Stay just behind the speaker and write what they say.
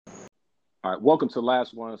All right, welcome to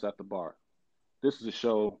Last Ones at the Bar. This is a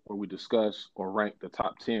show where we discuss or rank the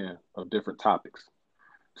top 10 of different topics.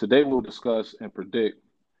 Today we'll discuss and predict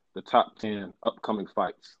the top 10 upcoming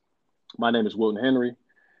fights. My name is Wilton Henry,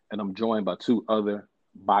 and I'm joined by two other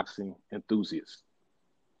boxing enthusiasts.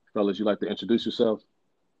 Fellas, you like to introduce yourselves?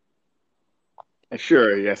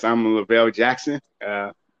 Sure, yes, I'm Lavelle Jackson.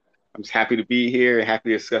 I'm just happy to be here, happy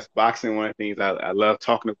to discuss boxing. One of the things I love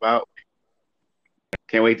talking about.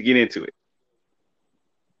 Can't wait to get into it.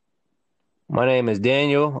 My name is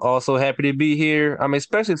Daniel. Also happy to be here. I'm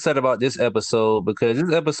especially excited about this episode because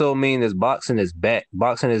this episode means that boxing is back.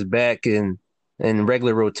 Boxing is back in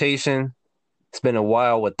regular rotation. It's been a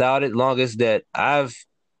while without it. Longest that I've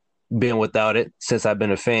been without it since I've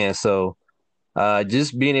been a fan. So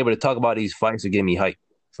just being able to talk about these fights will get me hyped.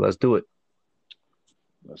 So let's do it.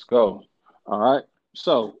 Let's go. All right.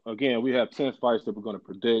 So, again, we have 10 fights that we're going to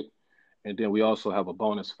predict, and then we also have a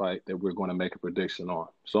bonus fight that we're going to make a prediction on.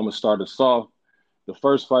 So, I'm going to start us off. The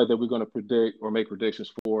first fight that we're going to predict or make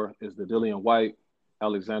predictions for is the Dillian White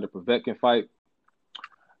Alexander Povetkin fight.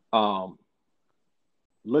 Um,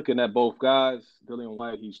 Looking at both guys, Dillian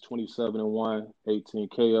White, he's 27 and 1, 18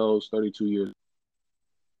 KOs, 32 years.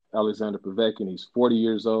 Alexander Povetkin, he's 40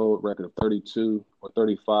 years old, record of 32 or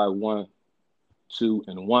 35, 1, 2,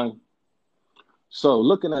 and 1. So,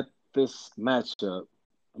 looking at this matchup,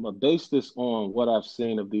 I'm gonna base this on what I've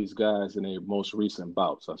seen of these guys in their most recent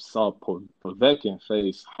bouts. I saw Povetkin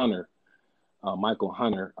face Michael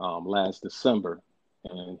Hunter, last December,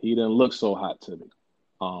 and he didn't look so hot to me.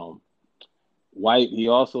 Um, White, he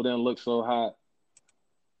also didn't look so hot.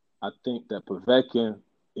 I think that Povetkin,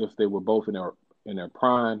 if they were both in their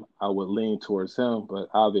prime, I would lean towards him, but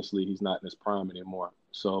obviously he's not in his prime anymore.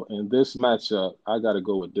 So in this matchup, I got to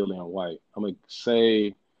go with Dillian White. I'm gonna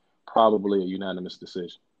say probably a unanimous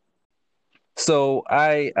decision. So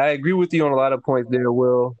I agree with you on a lot of points there,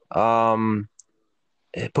 Will. Povetkin's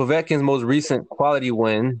most recent quality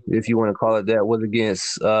win, if you want to call it that, was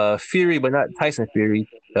against Fury, but not Tyson Fury,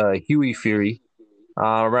 Huey Fury,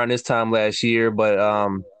 around this time last year. But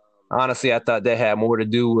honestly, I thought that had more to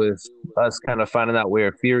do with us kind of finding out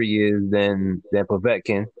where Fury is than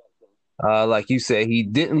Povetkin. Like you said, he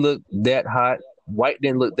didn't look that hot. White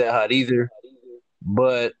didn't look that hot either.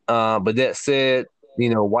 But that said,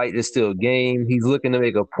 White is still game. He's looking to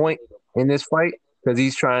make a point in this fight because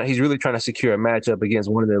he's really trying to secure a matchup against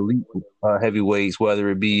one of the elite heavyweights, whether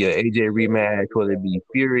it be a AJ rematch, whether it be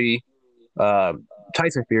Fury, uh,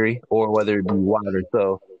 Tyson Fury, or whether it be Wilder.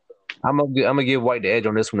 So I'm gonna give White the edge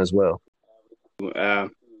on this one as well. Uh,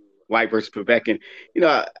 White versus Povetkin. You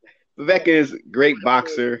know, Povetkin is a great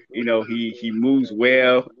boxer. He moves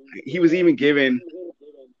well. He was even giving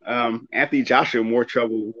Anthony Joshua more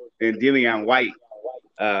trouble than Dillian White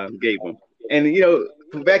gave him. And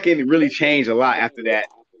Povetkin really changed a lot after that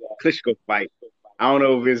Klitschko fight. I don't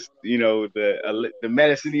know if it's the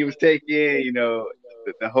medicine he was taking,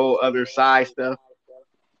 the whole other side stuff.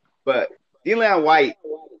 But Dillian White,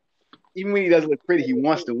 even when he doesn't look pretty, he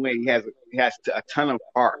wants to win. He has a ton of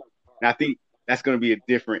heart, and I think that's going to be a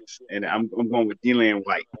difference. And I'm going with Dillian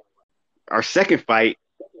White. Our second fight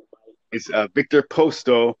is Victor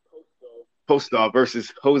Postol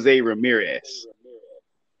versus Jose Ramirez,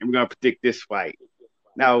 and we're going to predict this fight.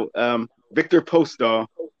 Now, Victor Postol,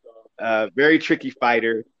 very tricky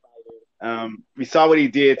fighter. We saw what he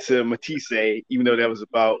did to Matisse, even though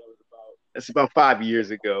that's about 5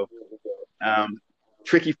 years ago. Um,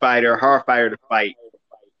 Tricky fighter, hard fighter to fight.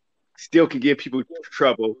 Still can give people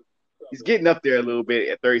trouble. He's getting up there a little bit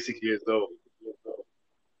at 36 years old.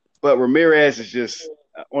 But Ramirez is just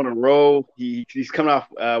on a roll. He's coming off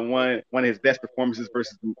one of his best performances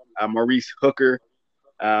versus Maurice Hooker.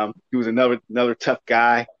 He was another tough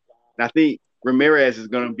guy, and I think Ramirez is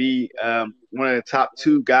going to be one of the top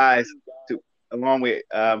two guys to, along with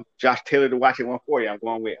Josh Taylor, to watch at 140. I'm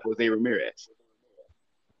going with Jose Ramirez.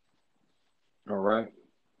 All right.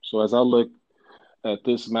 So as I look at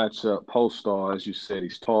this matchup, Postal, as you said,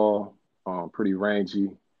 he's tall, pretty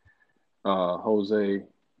rangy. Jose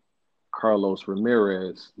Carlos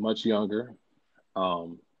Ramirez, much younger.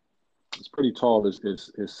 Um, he's pretty tall as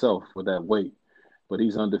himself for that weight, but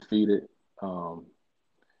he's undefeated. Um,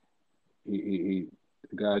 he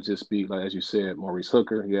the guy just beat, like as you said, Maurice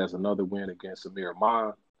Hooker. He has another win against Amir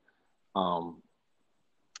Khan. Um,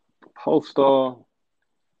 Postal,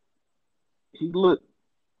 he looked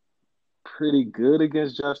pretty good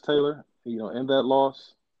against Josh Taylor, in that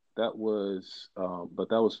loss. But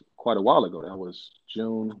that was quite a while ago. That was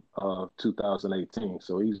June of 2018.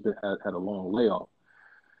 So he's had a long layoff.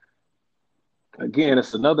 Again,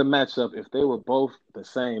 it's another matchup. If they were both the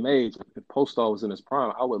same age, if Postal was in his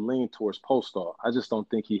prime, I would lean towards Postal. I just don't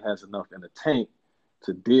think he has enough in the tank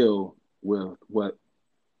to deal with what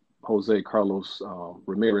Jose Carlos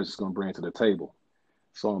Ramirez is going to bring to the table.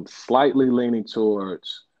 So I'm slightly leaning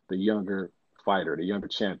towards the younger fighter, the younger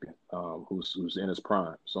champion, who's in his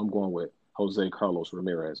prime. So I'm going with Jose Carlos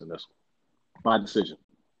Ramirez in this one. My decision.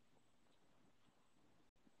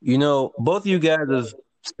 Both of you guys have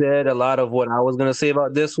said a lot of what I was going to say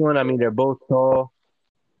about this one. I mean, they're both tall.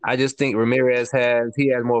 I just think Ramirez has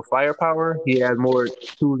more firepower. He has more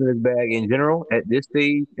tools in his bag in general at this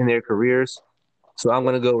stage in their careers. So I'm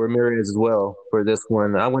going to go Ramirez as well for this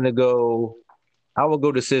one. I will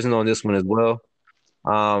go decision on this one as well.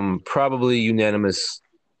 Probably unanimous.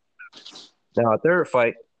 Now, our third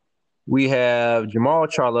fight, we have Jamal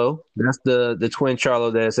Charlo. That's the twin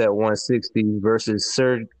Charlo that's at 160 versus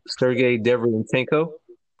Sergey Derevyanchenko.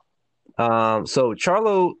 So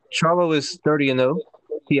Charlo is 30-0.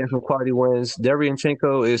 He has some quality wins.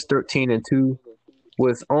 Derevyanchenko is 13-2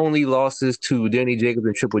 with only losses to Danny Jacobs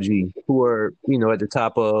and Triple G, who are, at the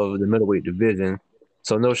top of the middleweight division.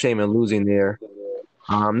 So no shame in losing there.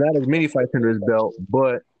 Not as many fights under his belt,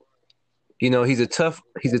 but he's a tough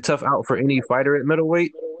out for any fighter at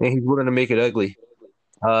middleweight, and he's willing to make it ugly.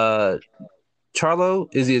 Charlo,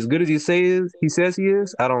 is he as good as he says he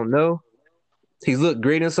is? I don't know. He's looked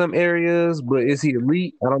great in some areas, but is he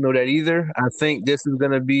elite? I don't know that either. I think this is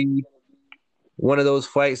going to be one of those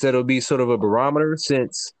fights that'll be sort of a barometer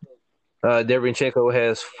since Derevyanchenko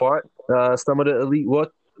has fought some of the elite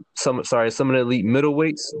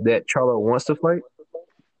middleweights that Charlo wants to fight.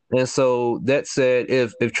 And so that said,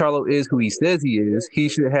 if Charlo is who he says he is, he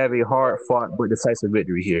should have a hard-fought but decisive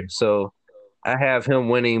victory here. So I have him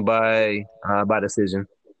winning by decision.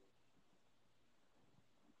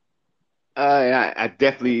 I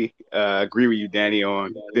definitely agree with you, Danny,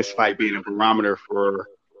 on this fight being a barometer for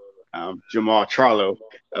Jamal Charlo.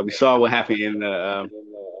 We saw what happened in the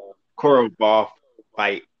Korobov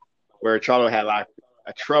fight where Charlo had a lot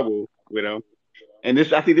of trouble with him. And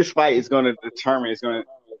I think this fight is going to determine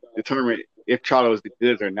if Charlo is the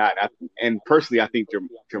goods or not. And personally, I think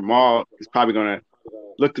Jamal is probably going to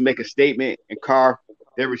look to make a statement and carve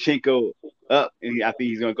Derevyanchenko up, and I think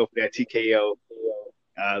he's going to go for that TKO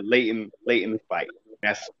late in the fight.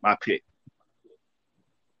 That's my pick.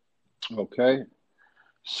 Okay.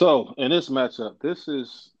 So in this matchup, this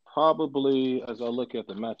is probably, as I look at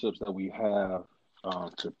the matchups that we have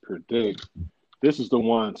to predict, this is the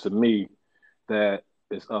one to me that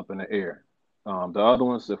is up in the air. The other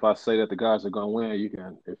ones, if I say that the guys are going to win, you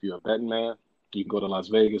can, if you're a betting man, you can go to Las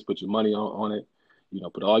Vegas, put your money on it,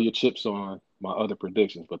 put all your chips on my other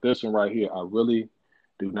predictions. But this one right here, I really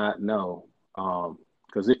do not know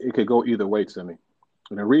because it could go either way to me.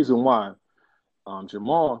 And the reason why,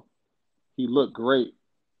 Jamal, he looked great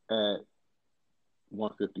at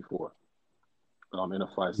 154 in the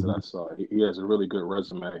fights that I saw. He has a really good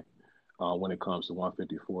resume when it comes to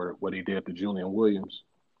 154. What he did to Julian Williams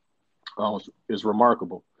is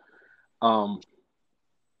remarkable.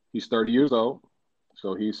 He's 30 years old,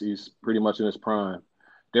 so he's pretty much in his prime.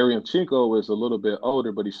 Derevyanchenko is a little bit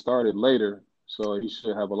older, but he started later, so he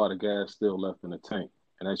should have a lot of gas still left in the tank.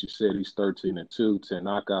 And as you said, he's 13-2, 10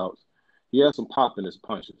 knockouts. He has some pop in his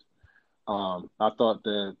punches. I thought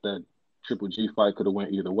that Triple G fight could have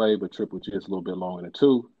went either way, but Triple G is a little bit long in the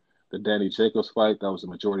tooth. The Danny Jacobs fight, that was a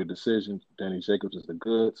majority decision. Danny Jacobs is the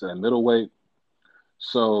goods at middleweight.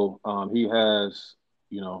 So he has,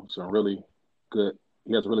 some really good.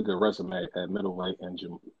 He has a really good resume at middleweight, and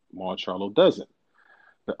Jamal Charlo doesn't.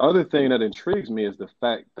 The other thing that intrigues me is the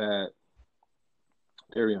fact that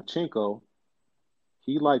Derevyanchenko,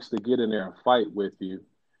 he likes to get in there and fight with you,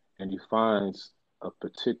 and he finds a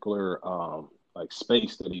particular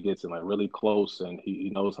space that he gets in, really close, and he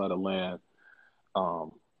knows how to land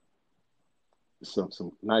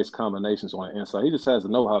some nice combinations on the inside. He just has the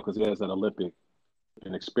know-how because he has that Olympic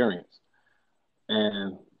experience.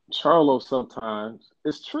 And Charlo sometimes,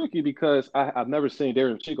 it's tricky because I've never seen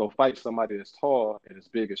Derevyanchenko fight somebody that's tall and as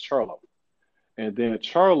big as Charlo. And then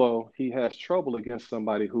Charlo, he has trouble against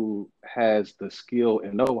somebody who has the skill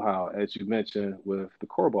and know-how, as you mentioned, with the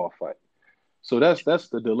Korobov fight. So that's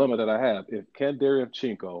the dilemma that I have. Can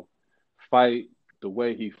Derevyanchenko fight the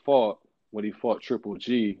way he fought when he fought Triple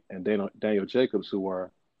G and Daniel Jacobs, who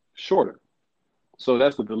are shorter? So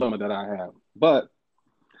that's the dilemma that I have. But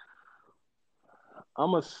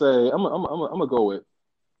I'm gonna go with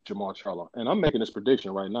Jamal Charlo, and I'm making this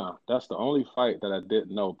prediction right now. That's the only fight that I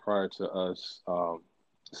didn't know prior to us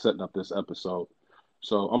setting up this episode.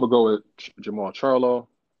 So I'm gonna go with Jamal Charlo,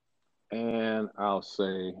 and I'll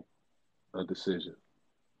say a decision.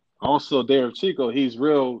 Also, Derek Chico, he's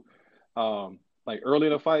real. Like early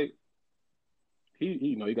in the fight,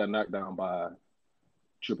 he got knocked down by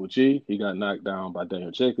Triple G. He got knocked down by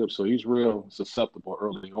Daniel Jacobs, so he's real susceptible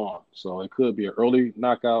early on. So it could be an early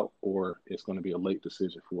knockout, or it's going to be a late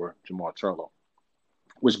decision for Jamal Charlo.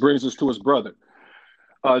 Which brings us to his brother,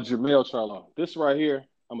 Jermell Charlo. This right here,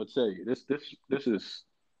 I'm gonna tell you, this is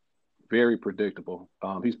very predictable.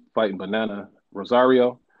 He's fighting Banana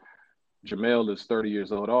Rosario. Jermell is 30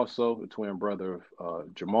 years old, also the twin brother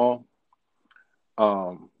of Jamal.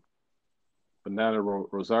 Um, Banana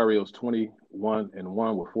Rosario's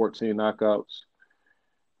 21-1 with 14 knockouts,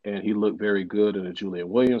 and he looked very good in the Julian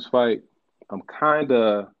Williams fight. I'm kind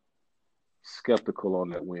of skeptical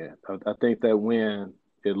on that win. I think that win,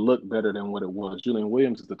 it looked better than what it was. Julian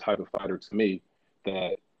Williams is the type of fighter to me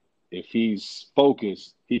that if he's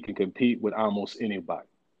focused, he can compete with almost anybody.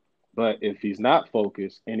 But if he's not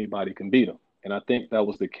focused, anybody can beat him. And I think that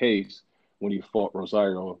was the case when he fought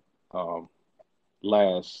Rosario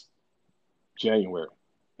last January,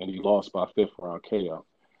 and he lost by fifth round KO.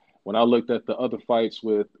 When I looked at the other fights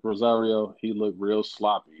with Rosario, he looked real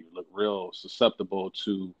sloppy. He looked real susceptible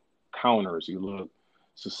to counters. He looked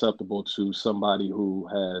susceptible to somebody who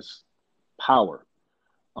has power.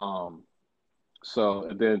 And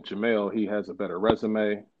then Jermell, he has a better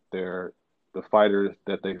resume. They're the fighters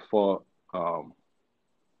that they fought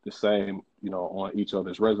the same, on each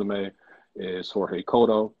other's resume is Jorge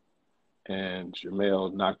Cotto, and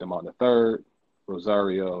Jermell knocked him out in the third.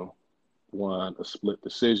 Rosario won a split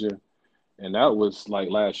decision, and that was like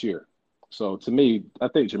last year. So to me, I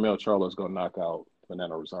think Jermell Charlo is going to knock out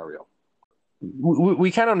Banana Rosario.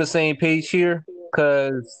 We kind of on the same page here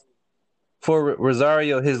because for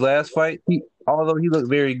Rosario, his last fight, although he looked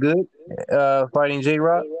very good fighting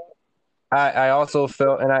J-Rock, I also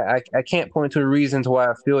felt, and I can't point to the reasons why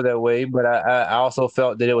I feel that way, but I also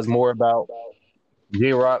felt that it was more about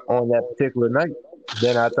J-Rock on that particular night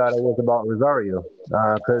than I thought it was about Rosario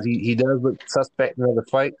because he does look suspect in other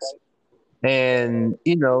fights. And,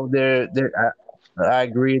 I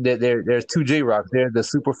agree that there's two J-Rocks. There's the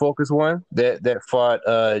super focused one that fought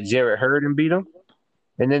Jarrett Hurd and beat him.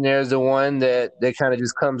 And then there's the one that kind of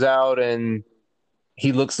just comes out and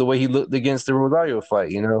he looks the way he looked against the Rosario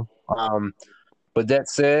fight, But that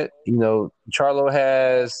said, Charlo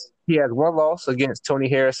has one loss against Tony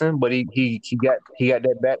Harrison, but he got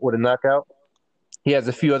that back with a knockout. He has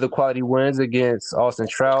a few other quality wins against Austin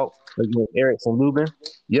Trout, against Erickson Lubin,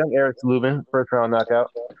 young Erickson Lubin, first round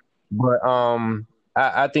knockout. But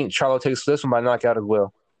I think Charlo takes this one by knockout as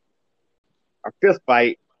well. Our fifth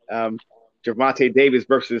fight, Gervonta Davis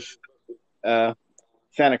versus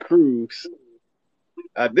Santa Cruz.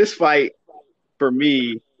 This fight, for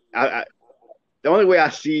me, the only way I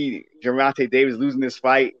see Gervonta Davis losing this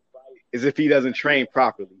fight is if he doesn't train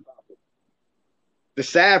properly. The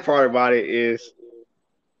sad part about it is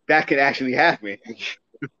that could actually happen.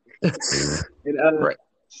 Right.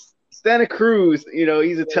 Santa Cruz,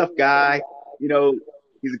 he's a tough guy.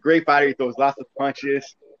 He's a great fighter. He throws lots of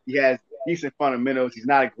punches. He has decent fundamentals. He's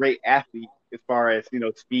not a great athlete as far as,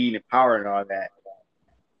 speed and power and all that.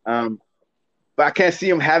 But I can't see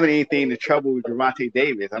him having anything to trouble with Gervonta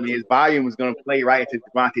Davis. I mean, his volume is going to play right into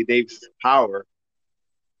Gervonta Davis' power.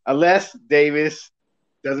 Unless Davis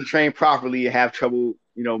doesn't train properly and have trouble,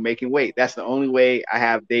 making weight. That's the only way I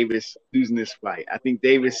have Davis losing this fight. I think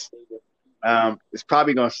Davis is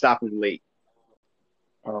probably going to stop him late.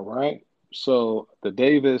 All right. So the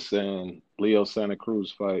Davis and Leo Santa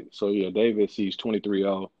Cruz fight. So, yeah, Davis, he's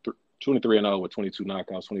 23-0 with 22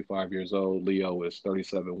 knockouts, 25 years old. Leo is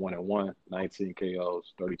 37-1-1, 19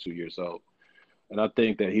 KOs, 32 years old. And I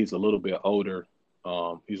think that he's a little bit older.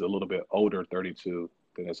 He's a little bit older, 32,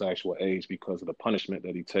 than his actual age because of the punishment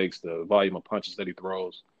that he takes, the volume of punches that he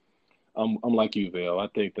throws. I'm like you, Vail. I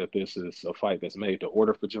think that this is a fight that's made to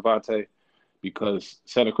order for Gervonta because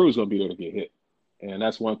Santa Cruz is going to be there to get hit. And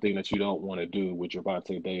that's one thing that you don't want to do with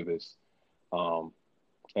Gervonta Davis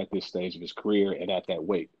at this stage of his career and at that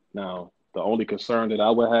weight. Now, the only concern that I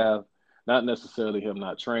would have, not necessarily him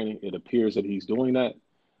not training, it appears that he's doing that,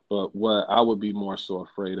 but what I would be more so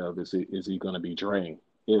afraid of is he going to be drained?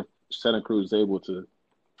 If Santa Cruz is able to,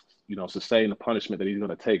 sustain the punishment that he's going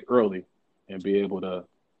to take early and be able to,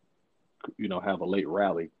 have a late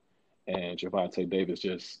rally and Gervonta Davis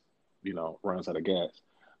just, runs out of gas.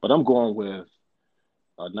 But I'm going with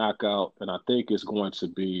a knockout, and I think it's going to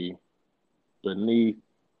be beneath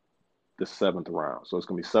the seventh round. So it's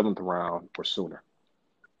going to be seventh round or sooner.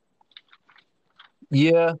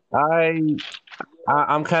 Yeah, I'm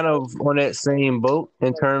kind of on that same boat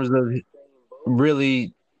in terms of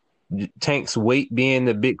really Tank's weight being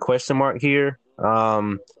the big question mark here.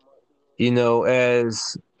 As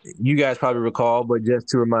you guys probably recall, but just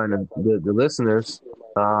to remind the listeners,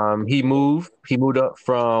 he moved up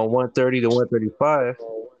from 130 to 135,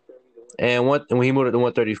 and when he moved up to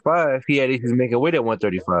 135, he had issues making weight at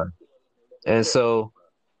 135, and so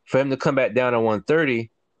for him to come back down to 130,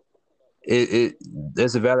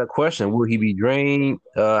 that's a valid question. Will he be drained?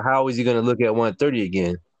 How is he going to look at 130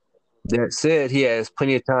 again? That said, he has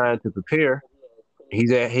plenty of time to prepare.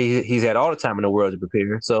 He's had all the time in the world to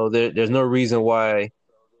prepare, so there's no reason why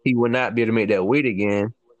he would not be able to make that weight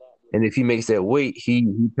again. And if he makes that weight, he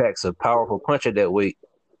packs a powerful punch at that weight.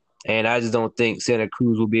 And I just don't think Santa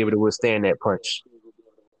Cruz will be able to withstand that punch.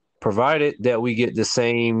 Provided that we get the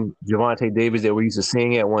same Gervonta Davis that we're used to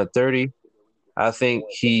seeing at 130, I think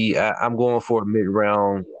I'm going for a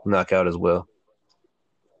mid-round knockout as well.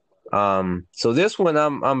 So this one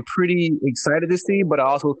I'm pretty excited to see, but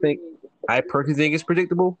I personally think it's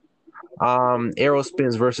predictable. Errol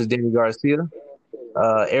Spence versus Danny Garcia.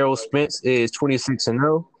 Errol Spence is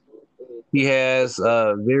 26-0. He has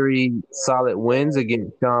very solid wins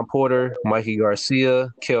against Sean Porter, Mikey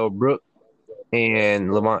Garcia, Kell Brook,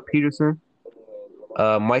 and Lamont Peterson.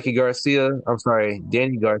 Danny Garcia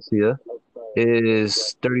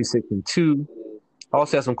is 36-2.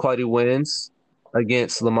 Also has some quality wins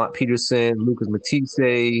against Lamont Peterson, Lucas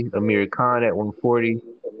Matisse, Amir Khan at 140.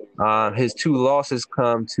 His two losses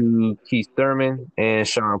come to Keith Thurman and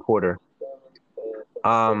Sean Porter.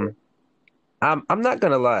 I'm not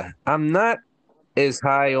gonna lie. I'm not as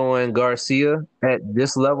high on Garcia at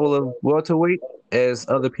this level of welterweight as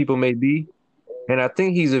other people may be, and I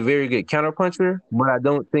think he's a very good counterpuncher, but I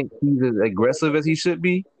don't think he's as aggressive as he should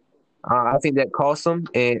be. I think that cost him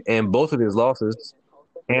and both of his losses.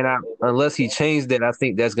 And unless he changed that, I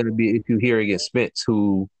think that's going to be an issue here against Spence,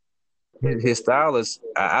 who his style is.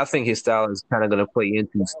 I think his style is kind of going to play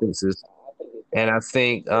into Spence's, and I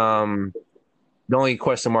think the only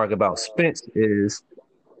question mark about Spence is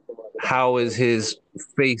how is his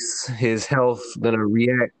face, his health going to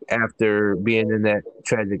react after being in that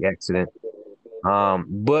tragic accident.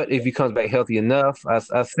 But if he comes back healthy enough,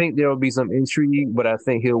 I think there will be some intrigue, but I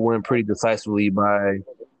think he'll win pretty decisively by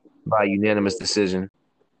unanimous decision.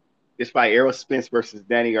 This fight, Errol Spence versus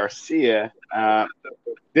Danny Garcia.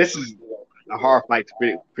 This is a hard fight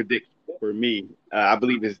to predict for me. I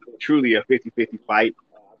believe it's truly a 50-50 fight.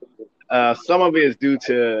 Some of it is due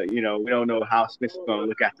to, we don't know how Spence is going to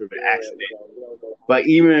look after the accident. But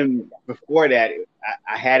even before that,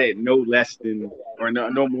 I had it no more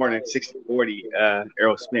than 60-40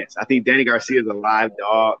 Errol Spence. I think Danny Garcia is a live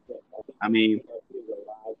dog. I mean,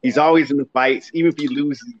 he's always in the fights. Even if he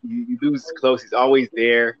loses close, he's always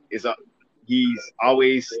there. He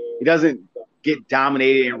doesn't get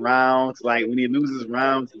dominated in rounds. Like when he loses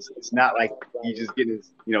rounds, it's not like he's just getting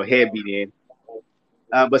his head beat in.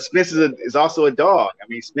 But Spence is also a dog. I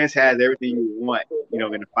mean, Spence has everything you want, in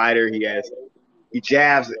a fighter. He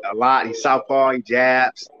jabs a lot. He's southpaw. He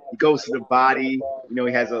jabs. He goes to the body.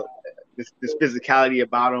 He has this physicality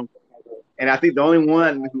about him. And I think the only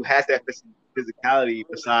one who has that physicality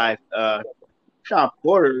besides Sean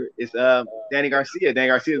Porter is Danny Garcia. Danny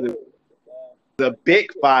Garcia is a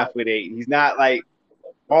big 5'8". He's not like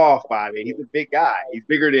all 5'8". He's a big guy. He's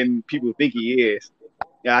bigger than people think he is.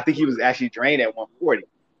 Yeah, I think he was actually drained at 140.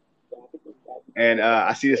 And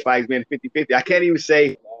I see this fight as being 50-50. I can't even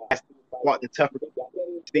say I fought the tougher.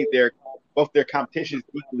 I think both their competitions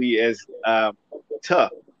equally as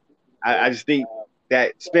tough. I just think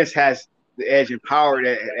that Spence has the edge and power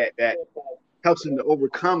that helps him to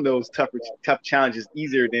overcome those tough challenges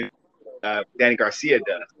easier than Danny Garcia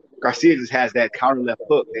does. Garcia just has that counter left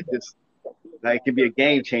hook that just it can be a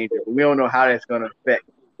game changer, but we don't know how that's going to affect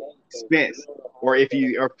Spence, or if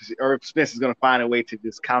Spence is going to find a way to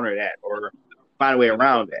just counter that or find a way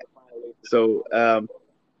around that. So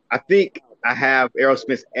I think I have Errol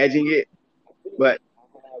Spence edging it, but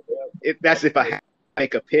that's if I have to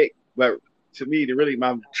make a pick. But to me,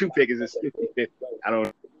 my true pick is this 50-50. I don't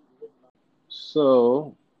know.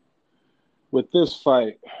 So with this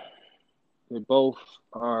fight, they both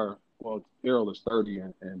are, well, Errol is 30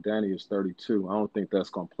 and Danny is 32. I don't think that's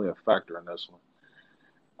going to play a factor in this one.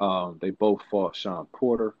 They both fought Sean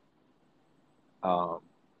Porter.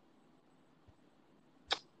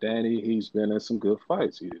 Danny, he's been in some good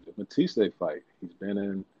fights. The Matisse fight, he's been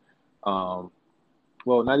in, not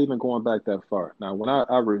even going back that far. Now, when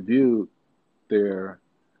I reviewed their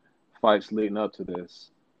fights leading up to this,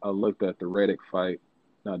 I looked at the Reddick fight.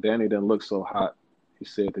 Now, Danny didn't look so hot. He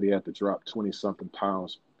said that he had to drop 20-something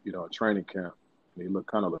pounds, in training camp. And he looked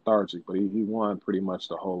kind of lethargic, but he won pretty much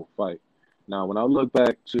the whole fight. Now, when I look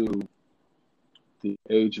back to the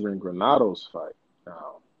Adrian Granados fight,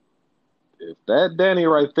 now, if that Danny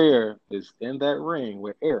right there is in that ring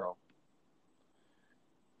with Errol,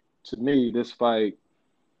 to me, this fight,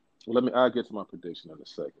 I'll get to my prediction in a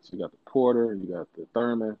second. So you got the Porter, you got the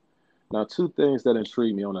Thurman. Now, two things that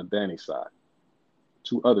intrigue me on the Danny side.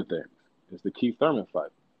 Two other things is the Keith Thurman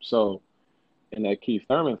fight. So in that Keith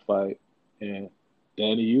Thurman fight, and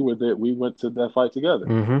Danny, you were there, we went to that fight together.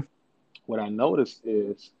 Mm-hmm. What I noticed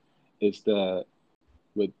is that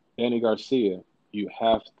with Danny Garcia, you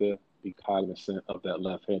have to be cognizant of that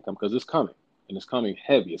left hand come because it's coming, and it's coming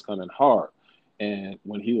heavy, it's coming hard. And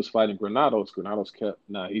when he was fighting Granados kept,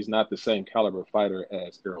 now he's not the same caliber fighter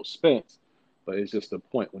as Errol Spence, but it's just the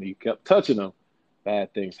point when he kept touching him,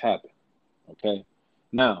 bad things happen. Okay.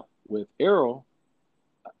 Now with Errol,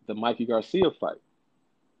 the Mikey Garcia fight,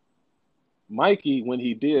 Mikey, when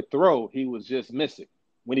he did throw, he was just missing.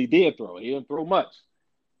 When he did throw, he didn't throw much.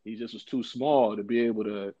 He just was too small to be able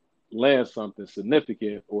to land something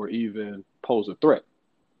significant or even pose a threat.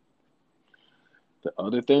 The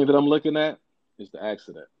other thing that I'm looking at is the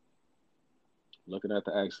accident. Looking at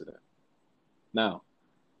the accident. Now,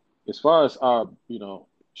 as far as our,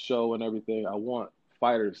 show and everything, I want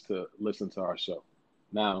fighters to listen to our show.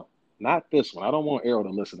 Now, not this one. I don't want Errol to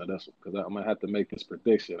listen to this one because I'm going to have to make this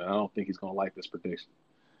prediction, and I don't think he's going to like this prediction.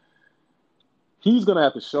 He's going to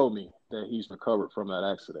have to show me that he's recovered from that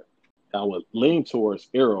accident. I would lean towards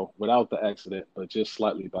Errol without the accident, but just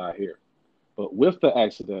slightly by here. But with the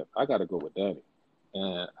accident, I got to go with Danny.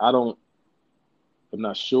 And I'm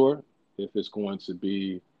not sure if it's going to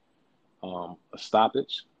be a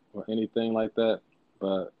stoppage or anything like that.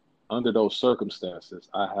 But under those circumstances,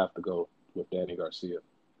 I have to go with Danny Garcia.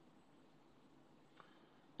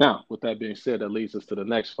 Now, with that being said, that leads us to the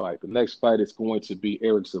next fight. The next fight is going to be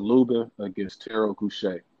Erickson Lubin against Terrell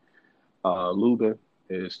Gausha. Lubin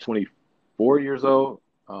is 24 years old.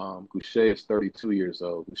 Gausha is 32 years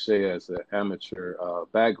old. Gausha has an amateur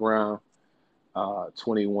background,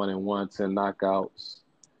 21-1, 10 knockouts.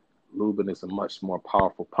 Lubin is a much more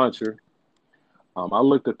powerful puncher. I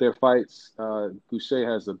looked at their fights.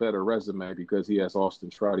 Gausha has a better resume because he has Austin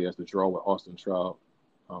Trout. He has to draw with Austin Trout.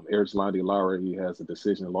 Erislandy Lara, he has a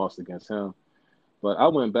decision loss against him. But I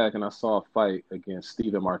went back and I saw a fight against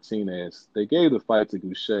Steven Martinez. They gave the fight to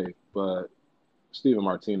Gausha, but Steven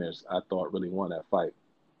Martinez, I thought, really won that fight.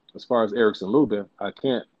 As far as Erickson Lubin, I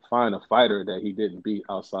can't find a fighter that he didn't beat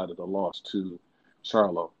outside of the loss to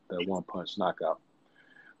Charlo, that one-punch knockout.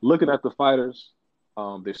 Looking at the fighters,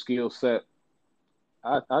 their skill set,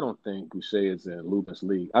 I don't think Gausha is in Lubin's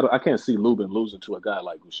league. I can't see Lubin losing to a guy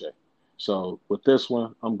like Gausha. So with this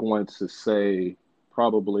one, I'm going to say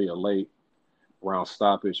probably a late round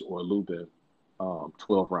stoppage or Lubin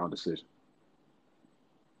 12-round decision.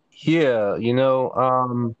 Yeah,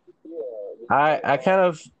 I kind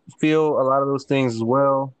of feel a lot of those things as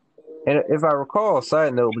well. And if I recall,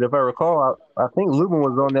 side note, but if I recall, I think Lubin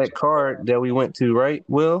was on that card that we went to, right,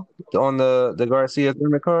 Will? On the Garcia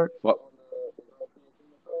Thurman card?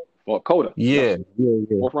 For Coda. Yeah.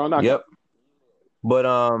 4th round knockout. Yep. But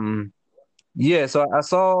yeah, so I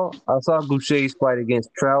saw Gausha's fight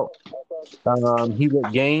against Trout. He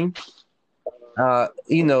looked game. At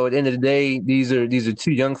the end of the day, these are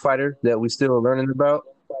two young fighters that we're still learning about.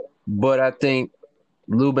 But I think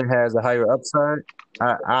Lubin has a higher upside.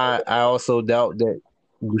 I also doubt that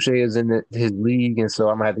Gausha is in his league, and so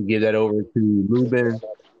I'm gonna have to give that over to Lubin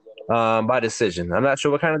by decision. I'm not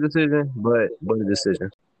sure what kind of decision, but a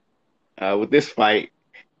decision. With this fight,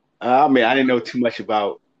 I didn't know too much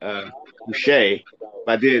about Gausha,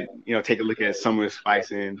 but I did, take a look at some of his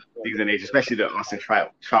fights in these and age, especially the Austin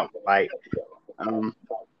Trout fight. I'm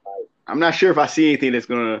not sure if I see anything that's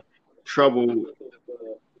going to trouble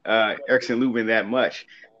Erickson Lubin that much.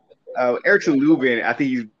 Erickson Lubin, I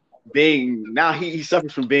think he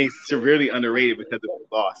suffers from being severely underrated because of the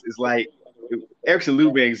loss. It's like if Erickson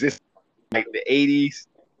Lubin existed in like the 80s,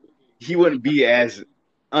 he wouldn't be as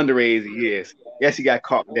underrated as he is. Yes, he got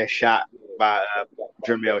caught with that shot by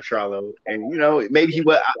Jermell Charlo, and maybe he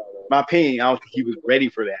was. My opinion, I don't think he was ready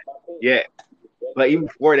for that yet. But even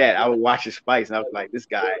before that, I would watch his fights, and I was like, this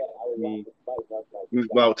guy, he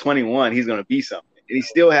was 21. He's going to be something, and he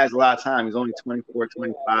still has a lot of time. He's only 24,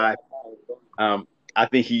 25. I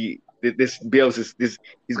think this builds this.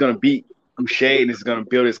 He's going to beat Gausha, and this is going to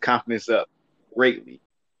build his confidence up greatly.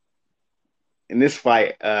 In this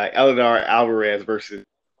fight, Eledar Alvarez versus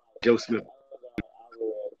Joe Smith.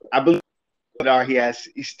 I believe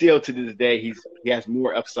he's still to this day he has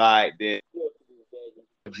more upside than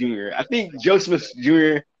Jr. I think Joe Smith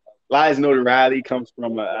Jr. Lies notoriety comes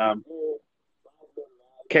from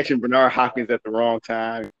catching Bernard Hopkins at the wrong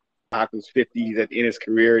time. Hopkins 50, he's at the end of his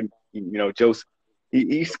career, and Joseph,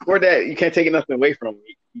 he scored that. You can't take nothing away from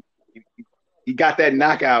him. He got that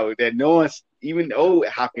knockout that no one's, even old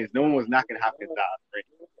Hopkins, no one was knocking Hopkins out,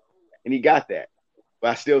 and he got that.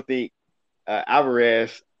 But I still think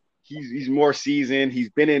Alvarez, he's more seasoned. He's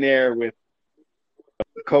been in there with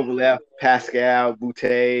Kovalev, Pascal,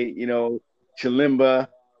 Boutte, Chilimba,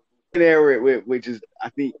 in there which is, I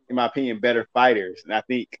think, in my opinion, better fighters. And I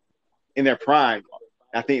think in their prime,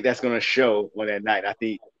 I think that's going to show on that night. I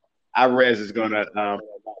think Alvarez is going to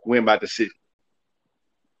win by decision.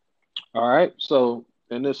 All right. So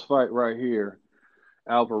in this fight right here,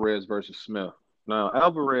 Alvarez versus Smith. Now,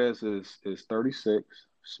 Alvarez is 36.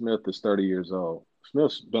 Smith is 30 years old.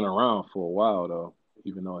 Smith's been around for a while, though,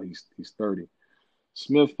 even though he's 30.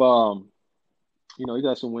 Smith, he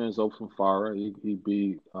got some wins over from Farah. He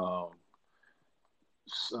beat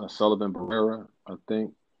Sullivan Barrera, I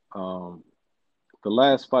think. The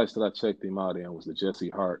last fights that I checked him out in was the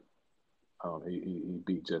Jesse Hart. He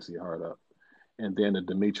beat Jesse Hart up. And then the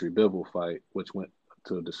Dimitri Bivol fight, which went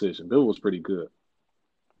to a decision. Bivol was pretty good.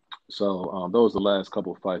 So those are the last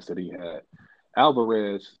couple of fights that he had.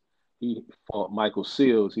 Alvarez, he fought Michael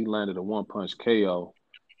Seals. He landed a one-punch KO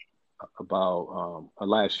about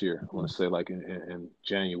last year. I want to say like in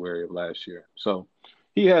January of last year. So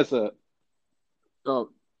he has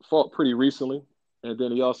fought pretty recently. And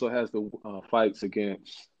then he also has the fights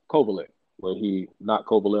against Kovalev, where he knocked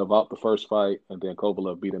Kovalev out the first fight, and then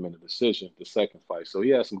Kovalev beat him in a decision the second fight. So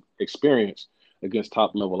he has some experience against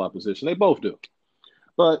top-level opposition. They both do.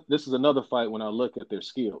 But this is another fight when I look at their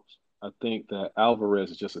skills. I think that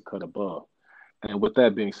Alvarez is just a cut above. And with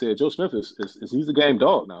that being said, Joe Smith he's a game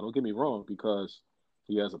dog now. Don't get me wrong, because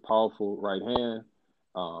he has a powerful right hand,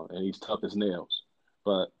 and he's tough as nails.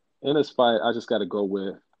 But in this fight, I just got to go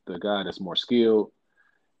with the guy that's more skilled,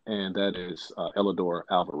 and that is Eledor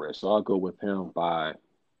Alvarez. So I'll go with him by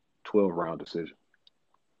 12-round decision.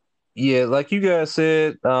 Yeah, like you guys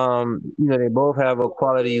said, they both have a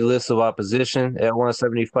quality list of opposition at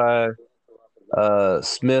 175.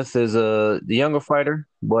 Smith is the younger fighter,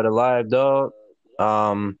 but a live dog.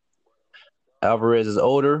 Alvarez is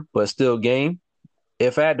older, but still game.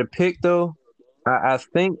 If I had to pick, though, I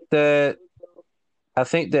think that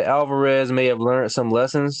Alvarez may have learned some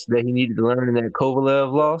lessons that he needed to learn in that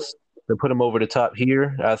Kovalev loss to put him over the top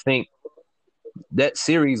here. I think that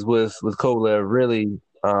series with Kovalev really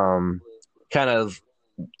kind of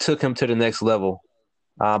took him to the next level,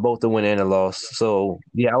 both the win and the loss. So,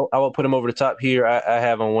 yeah, I will put him over the top here. I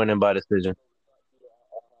have him winning by decision.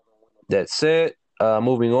 That said,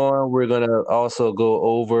 moving on, we're going to also go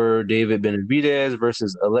over David Benavidez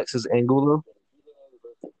versus Alexis Angulo.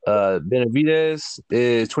 Benavidez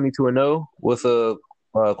is 22-0 with a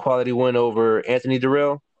quality win over Anthony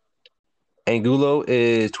Durrell. Angulo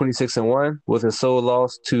is 26-1 with a sole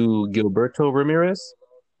loss to Gilberto Ramirez.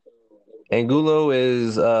 Angulo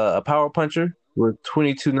is a power puncher with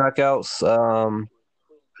 22 knockouts,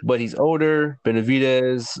 but he's older.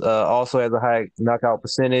 Benavidez also has a high knockout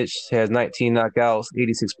percentage, has 19 knockouts,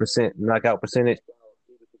 86% knockout percentage.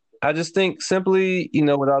 I just think simply,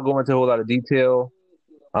 without going into a whole lot of detail,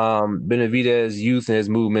 Benavidez' youth and his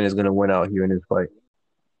movement is going to win out here in this fight.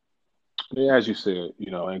 Yeah, as you said,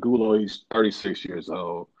 Angulo, he's 36 years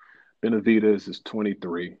old. Benavidez is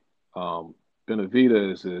 23.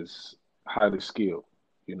 Benavidez is highly skilled.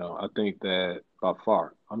 I think that by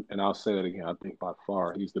far, and I'll say it again, I think by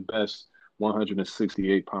far he's the best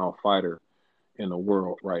 168-pound fighter in the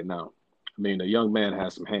world right now. I mean, the young man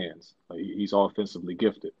has some hands. He's offensively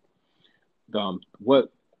gifted.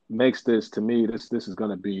 What makes this, to me, this is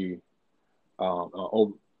going to be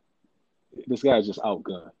this guy's just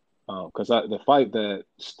outgunned. Because the fight that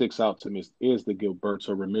sticks out to me is the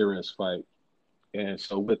Gilberto Ramirez fight. And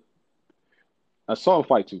so I saw him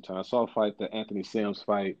fight 2 times. I saw him fight the Anthony Sims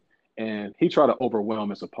fight, and he tried to overwhelm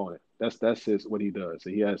his opponent. That's what he does.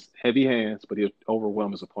 He has heavy hands, but he'll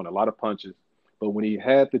overwhelm his opponent. A lot of punches. But when he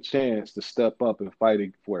had the chance to step up and fight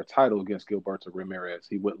for a title against Gilberto Ramirez,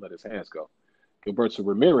 he wouldn't let his hands go. Gilberto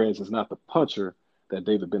Ramirez is not the puncher that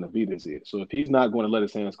David Benavidez is. So if he's not going to let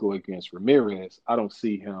his hands go against Ramirez, I don't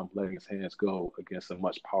see him letting his hands go against a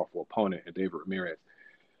much powerful opponent in Benavidez.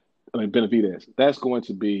 That's going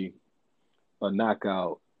to be a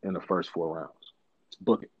knockout in the first 4 rounds.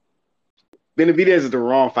 Book it. Benavidez is the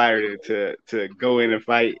wrong fighter to go in and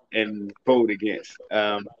fight and fold against.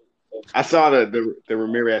 I saw the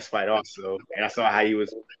Ramirez fight also, and I saw how he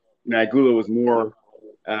was, Angulo was more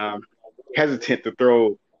hesitant to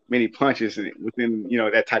throw many punches within,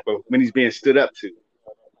 that type of, when he's being stood up to.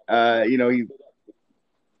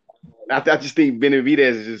 I just think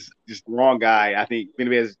Benavidez is just the wrong guy. I think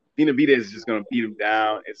Benavidez is just going to beat him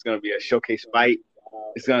down. It's going to be a showcase fight.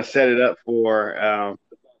 It's going to set it up for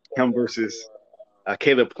him versus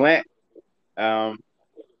Caleb Plant. Benavidez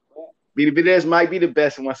might be the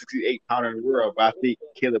best 168 pounder in the world, but I think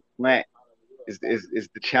Caleb Plant is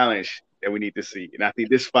the challenge that we need to see. And I think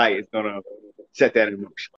this fight is going to set that in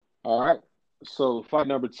motion. All right. So fight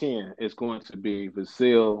number 10 is going to be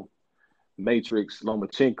Vasyl Matrix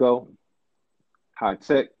Lomachenko, high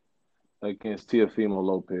tech, against Teofimo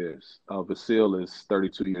Lopez. Vasyl is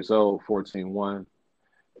 32 years old, 14-1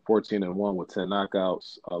 with 10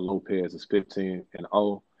 knockouts. Lopez is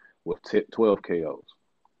 15-0 with 12 KOs.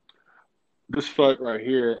 This fight right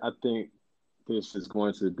here, I think this is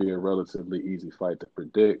going to be a relatively easy fight to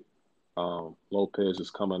predict. Lopez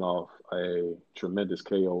is coming off a tremendous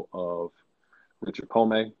KO of Richard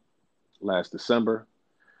Commey last December.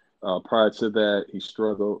 Prior to that, he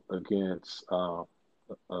struggled against a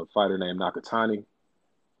fighter named Nakatani,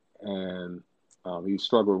 and he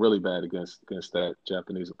struggled really bad against that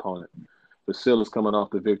Japanese opponent. Vasyl is coming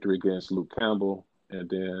off the victory against Luke Campbell, and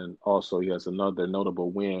then also he has another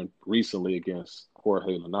notable win recently against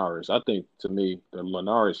Jorge Linares. I think, to me, the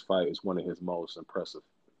Linares fight is one of his most impressive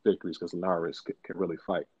victories because Linares can really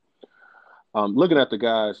fight. Looking at the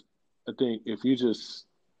guys, I think if you just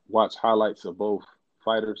watch highlights of both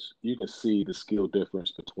fighters, you can see the skill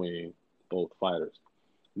difference between both fighters.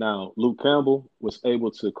 Now, Luke Campbell was able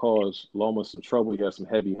to cause Loma some trouble. He has some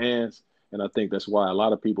heavy hands, and I think that's why a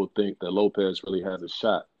lot of people think that Lopez really has a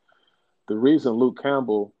shot. The reason Luke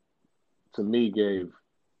Campbell, to me, gave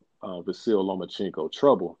Vasyl Lomachenko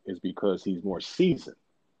trouble is because he's more seasoned.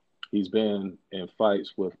 He's been in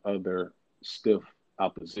fights with other stiff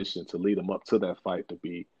opposition to lead him up to that fight to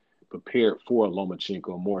be prepared for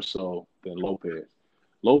Lomachenko more so than Lopez.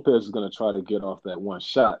 Lopez is going to try to get off that one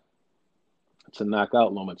shot to knock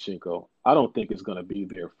out Lomachenko. I don't think it's going to be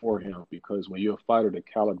there for him because when you're a fighter the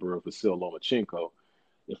caliber of Vasyl Lomachenko,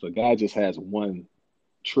 if a guy just has one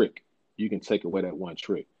trick, you can take away that one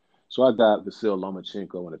trick. So I got Vasyl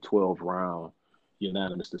Lomachenko in a 12-round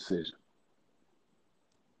unanimous decision.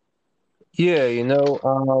 Yeah,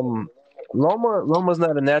 Loma's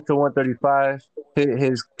not a natural 135.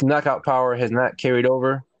 His knockout power has not carried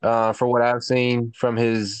over for what I've seen from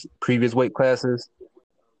his previous weight classes.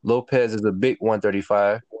 Lopez is a big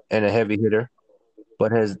 135 and a heavy hitter,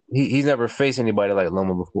 but he's never faced anybody like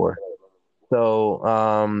Loma before. So,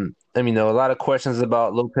 a lot of questions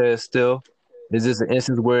about Lopez still. Is this an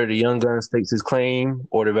instance where the young gun stakes his claim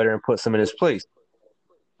or the veteran puts him in his place?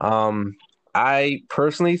 I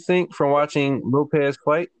personally think from watching Lopez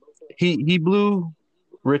fight, he blew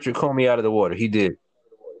Richard Commey out of the water. He did.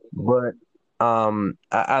 But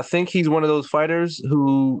I think he's one of those fighters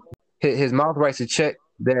who his mouth writes a check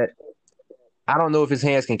that I don't know if his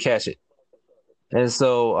hands can catch it. And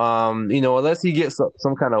so, unless he gets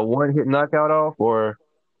some kind of one-hit knockout off, or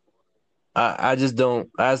I just don't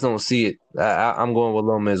see it. I'm going with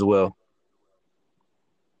Loma as well.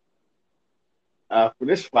 For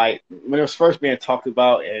this fight, when it was first being talked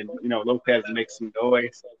about, and Lopez makes some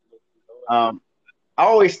noise, I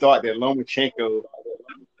always thought that Lomachenko,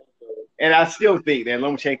 and I still think that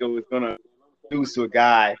Lomachenko is going to lose to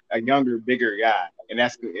a younger, bigger guy, and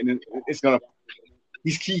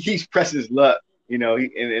he keeps pressing his luck.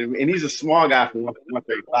 And he's a small guy for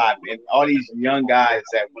 135, and all these young guys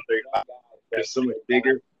at 135 are so much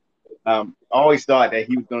bigger. I always thought that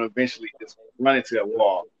he was going to eventually just run into that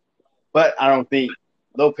wall, but I don't think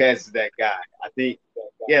Lopez is that guy. I think,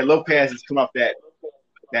 Lopez has come off that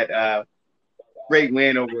great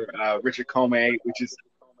win over Richard Commey, which is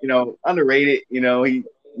underrated. He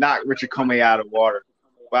knocked Richard Commey out of the water,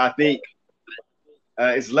 but I think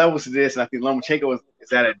it's levels to this, and I think Lomachenko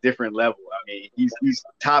is at a different level. I mean, he's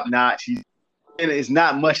top notch. It's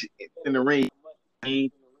not much in the ring,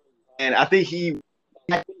 and I think he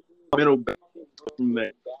middle from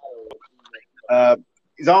there.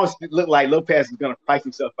 It's almost looked like Lopez is going to price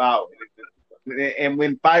himself out, and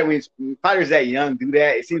when fighters that young do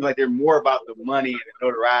that, it seems like they're more about the money and the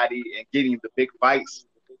notoriety and getting the big fights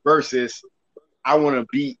versus I want to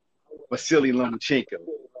beat Vasily Lomachenko,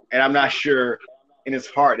 and I'm not sure in his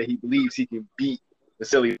heart that he believes he can beat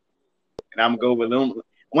Vasily. And I'm going to go with him.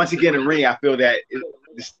 Once he get in the ring, I feel that and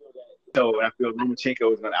I feel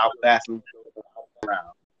Lomachenko is going to outclass him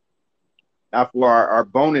around. Now for our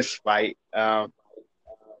bonus fight,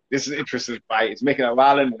 this is an interesting fight. It's making a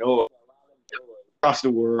lot of noise across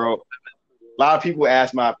the world. A lot of people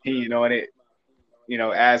ask my opinion on it.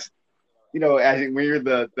 As when you're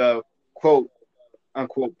the quote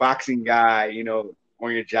unquote boxing guy,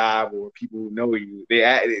 on your job or people who know you, they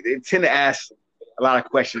tend to ask a lot of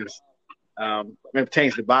questions when it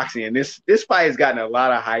pertains to boxing. And this fight has gotten a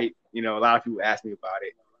lot of hype. You know, a lot of people ask me about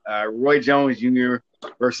it. Roy Jones Jr.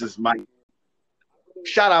 versus Mike.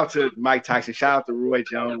 Shout out to Mike Tyson. Shout out to Roy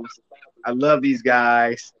Jones. I love these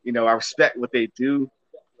guys. You know, I respect what they do.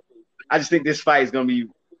 I just think this fight is going to be,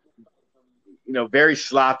 you know, very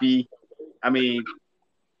sloppy. I mean,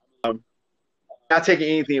 not taking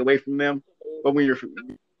anything away from them, but when you're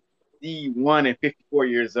 51 and 54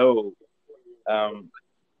 years old,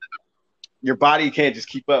 your body can't just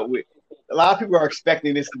keep up with. A lot of people are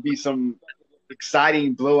expecting this to be some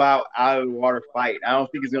exciting blowout out of the water fight. I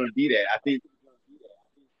don't think it's going to be that. I think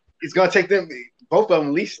it's going to take them, both of them,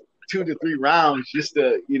 at least 2 to 3 rounds just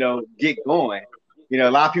to, you know, get going. You know,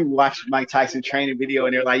 a lot of people watch Mike Tyson training video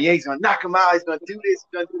and they're like, yeah, he's going to knock him out. He's going to do this. He's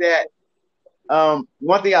going to do that.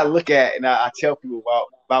 One thing I look at and I tell people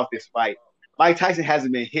about this fight, Mike Tyson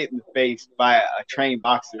hasn't been hit in the face by a trained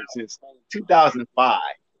boxer since 2005.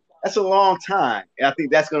 That's a long time, and I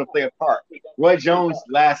think that's going to play a part. Roy Jones'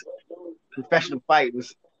 last professional fight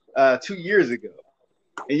was 2 years ago.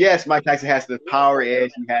 And yes, Mike Tyson has the power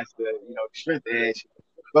edge. He has the, you know, strength edge.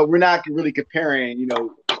 But we're not really comparing, you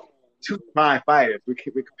know, 2 prime fighters. We're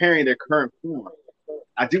comparing their current form.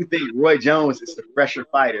 I do think Roy Jones is the fresher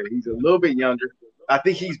fighter. He's a little bit younger. I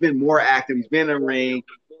think he's been more active. He's been in the ring.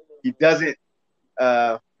 He doesn't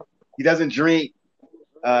drink.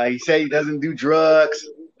 He said he doesn't do drugs.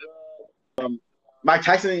 Mike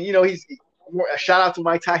Tyson, you know, he's a shout out to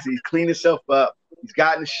Mike Tyson. He's cleaned himself up. He's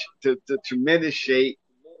gotten to tremendous shape.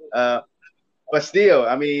 But still,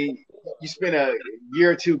 I mean, you spend a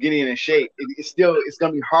year or two getting in shape. It's going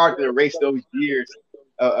to be hard to erase those years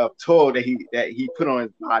of toil that he put on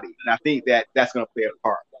his body. And I think that's going to play a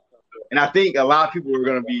part. And I think a lot of people are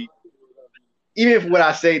going to be, even if what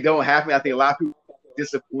I say don't happen, I think a lot of people are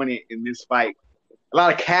disappointed in this fight. A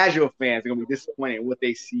lot of casual fans are going to be disappointed in what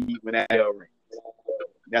they see when that bell rings.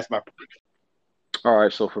 That's my prediction. All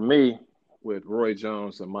right, so for me, with Roy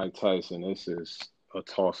Jones and Mike Tyson, this is a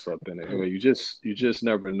toss-up in it. You just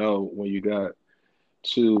never know when you got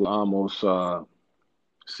 2 almost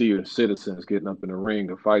senior citizens getting up in the ring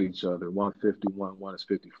to fight each other. 151, one is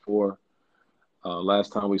 54.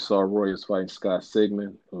 Last time we saw Roy was fighting Scott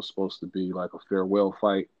Sigmund. It was supposed to be like a farewell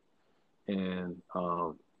fight, and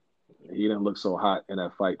he didn't look so hot in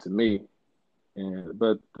that fight to me.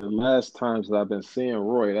 But the last times that I've been seeing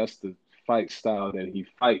Roy, that's the fight style that he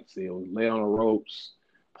fights. He'll lay on the ropes,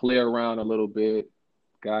 play around a little bit.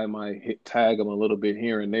 Guy might tag him a little bit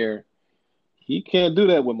here and there. He can't do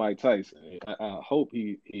that with Mike Tyson. I hope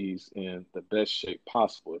he's in the best shape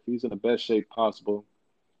possible. If he's in the best shape possible,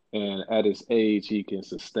 and at his age, he can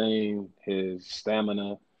sustain his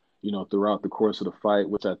stamina, you know, throughout the course of the fight,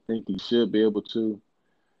 which I think he should be able to,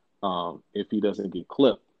 if he doesn't get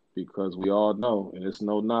clipped. Because we all know, and it's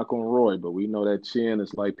no knock on Roy, but we know that chin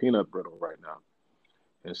is like peanut brittle right now.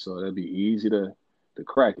 And so that'd be easy to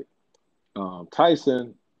crack it.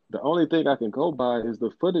 Tyson, the only thing I can go by is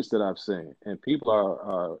the footage that I've seen. And people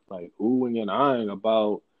are like oohing and eyeing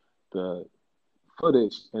about the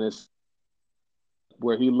footage. And it's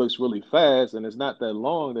where he looks really fast, and it's not that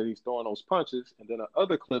long that he's throwing those punches. And then the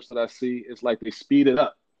other clips that I see, it's like they speed it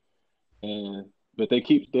up. But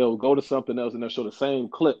they'll go to something else and they'll show the same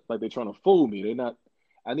clip like they're trying to fool me. They're not,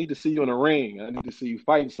 I need to see you in the ring. I need to see you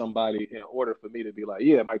fighting somebody in order for me to be like,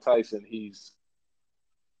 yeah, Mike Tyson,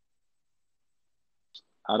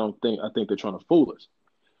 I think they're trying to fool us.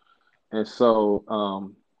 And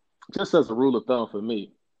so just as a rule of thumb for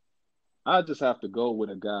me, I just have to go with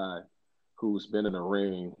a guy who's been in the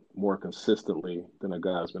ring more consistently than a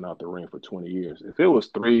guy who's been out the ring for 20 years. If it was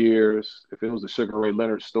 3 years, if it was the Sugar Ray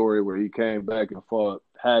Leonard story where he came back and fought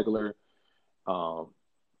Hagler,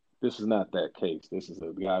 this is not that case. This is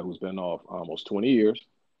a guy who's been off almost 20 years.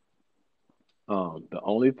 The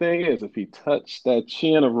only thing is, if he touched that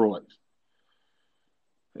chin of Roy's,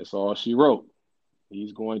 that's all she wrote.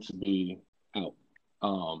 He's going to be out.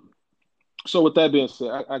 So with that being said,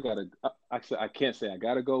 I can't say I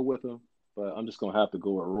gotta go with him, but I'm just gonna have to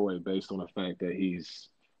go with Roy based on the fact that he's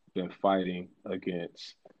been fighting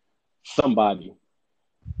against somebody,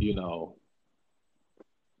 you know,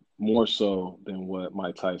 more so than what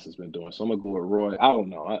Mike Tyson's been doing. So I'm gonna go with Roy. I don't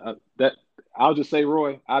know. I'll just say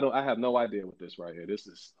Roy. I have no idea what this right here. This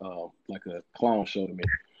is like a clown show to me.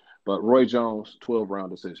 But Roy Jones,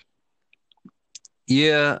 12-round decision.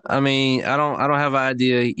 Yeah, I mean, I don't have an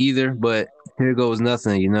idea either, but here goes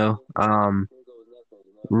nothing, you know.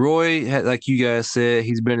 Roy had, like you guys said,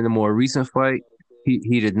 he's been in a more recent fight.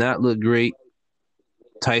 He did not look great.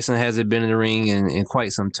 Tyson hasn't been in the ring in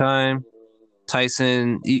quite some time.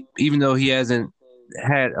 Tyson, even though he hasn't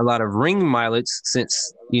had a lot of ring mileage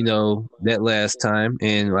since that last time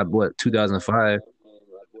in 2005.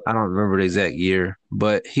 I don't remember the exact year,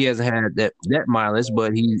 but he hasn't had that mileage.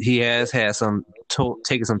 But he has had some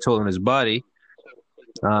taking some toll on his body,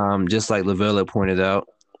 just like Lavella pointed out,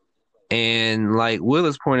 and like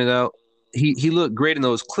Willis pointed out, he looked great in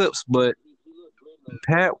those clips, but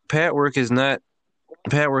pad work is not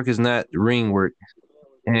ring work,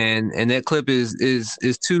 and that clip is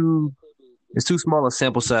too small a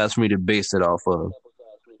sample size for me to base it off of.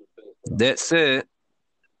 That said,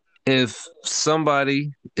 if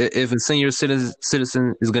a senior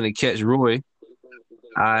citizen is going to catch Roy,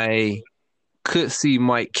 I could see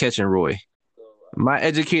Mike catching Roy. My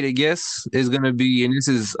educated guess is going to be, and this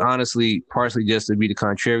is honestly partially just to be the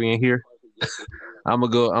contrarian here, I'm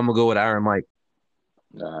gonna go with Iron Mike.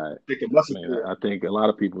 All right. I think a lot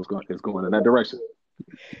of people is going in that direction.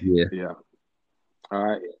 Yeah. All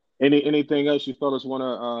right. Anything else you fellas want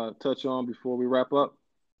to touch on before we wrap up?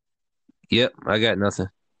 Yep, I got nothing.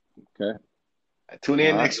 Okay. Tune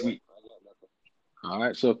in next week. All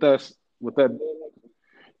right. So we're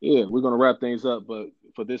gonna wrap things up. But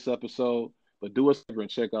for this episode, do us a favor and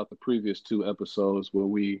check out the previous 2 episodes where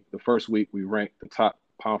the first week we ranked the top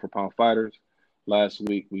pound for pound fighters. Last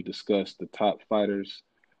week we discussed the top fighters,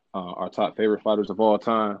 our top favorite fighters of all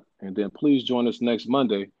time. And then please join us next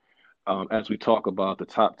Monday as we talk about the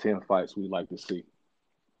top 10 fights we'd like to see.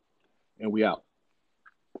 And we out.